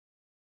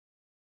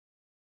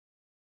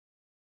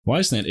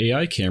Wisenet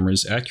AI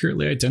cameras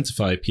accurately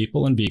identify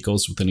people and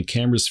vehicles within a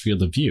camera's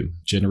field of view,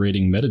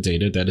 generating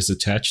metadata that is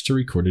attached to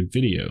recorded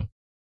video.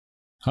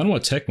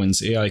 Hanwha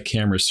Techwin's AI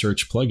camera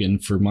search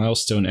plugin for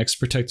Milestone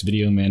X-Protect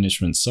video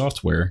management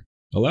software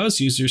allows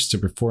users to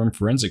perform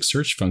forensic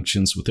search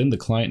functions within the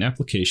client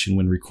application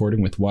when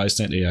recording with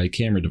Wisenet AI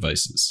camera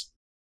devices.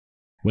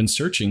 When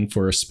searching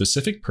for a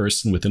specific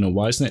person within a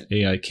Wisenet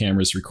AI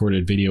camera's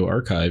recorded video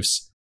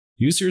archives,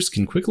 users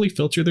can quickly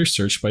filter their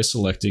search by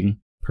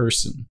selecting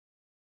Person.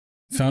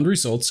 Found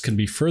results can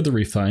be further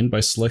refined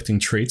by selecting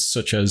traits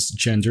such as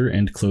gender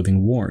and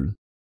clothing worn.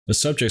 A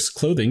subject's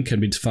clothing can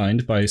be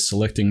defined by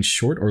selecting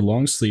short or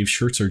long sleeve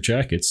shirts or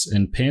jackets,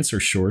 and pants or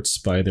shorts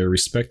by their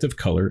respective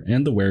color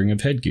and the wearing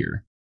of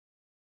headgear.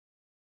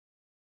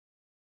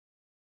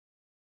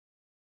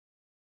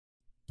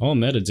 All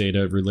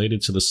metadata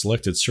related to the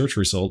selected search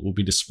result will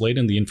be displayed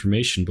in the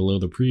information below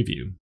the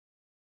preview.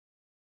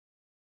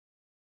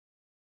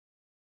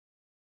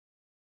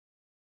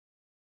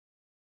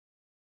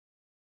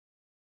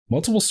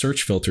 Multiple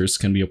search filters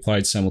can be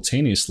applied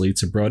simultaneously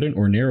to broaden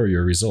or narrow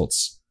your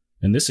results.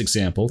 In this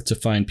example, to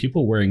find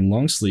people wearing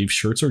long-sleeve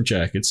shirts or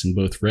jackets in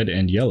both red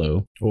and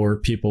yellow, or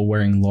people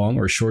wearing long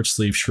or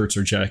short-sleeve shirts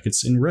or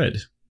jackets in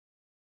red.